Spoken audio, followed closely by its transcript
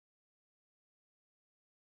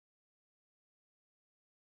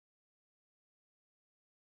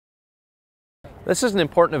This is an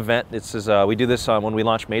important event. We do this when we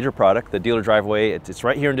launch major product, the dealer Drive Away. It's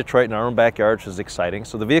right here in Detroit in our own backyard, which is exciting.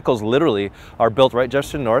 So the vehicles literally are built right just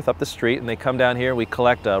to the north up the street, and they come down here. We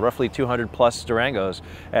collect roughly 200 plus Durangos,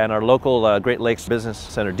 and our local Great Lakes Business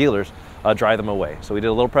Center dealers drive them away. So we did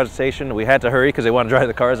a little presentation. We had to hurry because they want to drive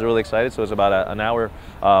the cars. They're really excited. So it's about an hour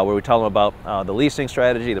where we tell them about the leasing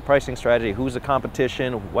strategy, the pricing strategy, who's the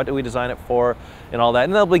competition, what do we design it for, and all that.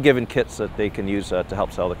 And they'll be given kits that they can use to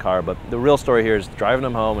help sell the car. But the real story here is driving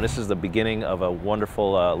them home, and this is the beginning of a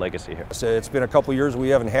wonderful legacy here. So it's been a couple years we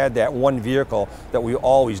haven't had that one vehicle that we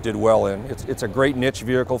always did well in. It's a great niche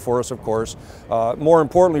vehicle for us, of course. More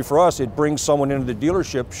importantly for us, it brings someone into the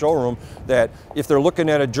dealership showroom that if they're looking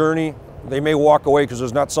at a journey, they may walk away because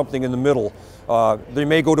there's not something in the middle. They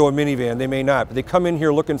may go to a minivan, they may not. But they come in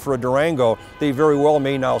here looking for a Durango, they very well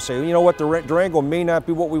may now say, you know what, the Durango may not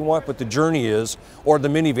be what we want, but the Journey is, or the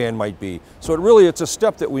minivan might be. So it's a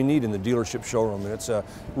step that we need in the dealership showroom, and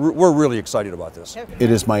we're really excited about this.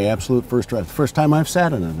 It is my absolute first drive. The first time I've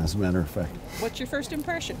sat in it, as a matter of fact. What's your first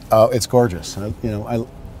impression? It's gorgeous. I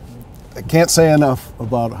can't say enough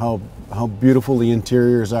about how beautiful the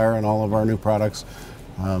interiors are in all of our new products.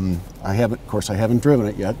 I haven't driven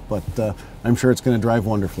it yet, but I'm sure it's going to drive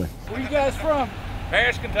wonderfully. Where are you guys from?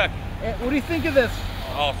 Paris, Kentucky. What do you think of this?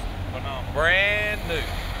 Awesome, phenomenal, brand new,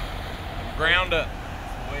 ground up,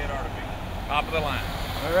 the way it ought to be, top of the line.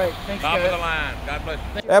 All right, thanks, Top guys. of the line. God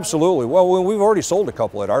bless you. Absolutely. Well, we've already sold a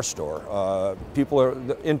couple at our store.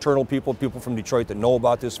 Internal people from Detroit that know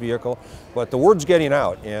about this vehicle, but the word's getting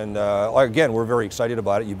out, and again, we're very excited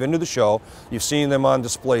about it. You've been to the show, you've seen them on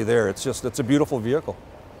display there. It's a beautiful vehicle.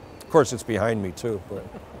 Of course, it's behind me too,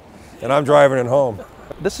 and I'm driving it home.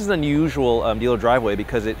 This is an unusual dealer driveway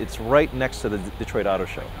because it's right next to the Detroit Auto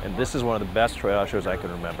Show, and this is one of the best Detroit Auto Shows I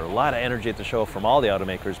can remember. A lot of energy at the show from all the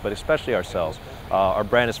automakers, but especially ourselves. Our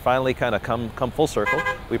brand has finally kind of come full circle.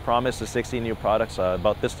 We promised the 16 new products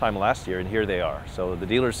about this time last year, and here they are. So the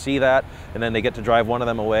dealers see that, and then they get to drive one of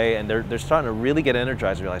them away, and they're starting to really get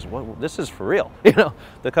energized and realize, well, this is for real. You know,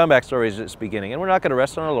 the comeback story is just beginning, and we're not going to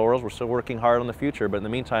rest on our laurels. We're still working hard on the future, but in the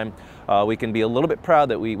meantime, we can be a little bit proud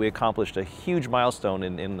that we accomplished a huge milestone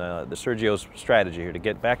in the Sergio's strategy here to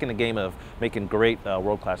get back in the game of making great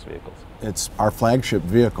world-class vehicles. It's our flagship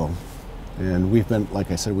vehicle, and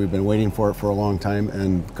like I said, we've been waiting for it for a long time,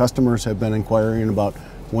 and customers have been inquiring about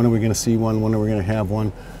when are we going to see one, when are we going to have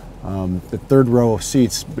one. The third row of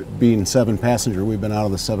seats being 7-passenger, we've been out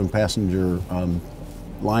of the 7-passenger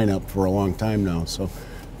lineup for a long time now, so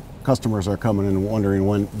customers are coming in and wondering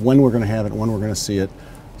when we're going to have it, when we're going to see it.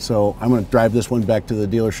 So I'm going to drive this one back to the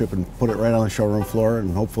dealership and put it right on the showroom floor, and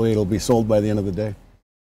hopefully it'll be sold by the end of the day.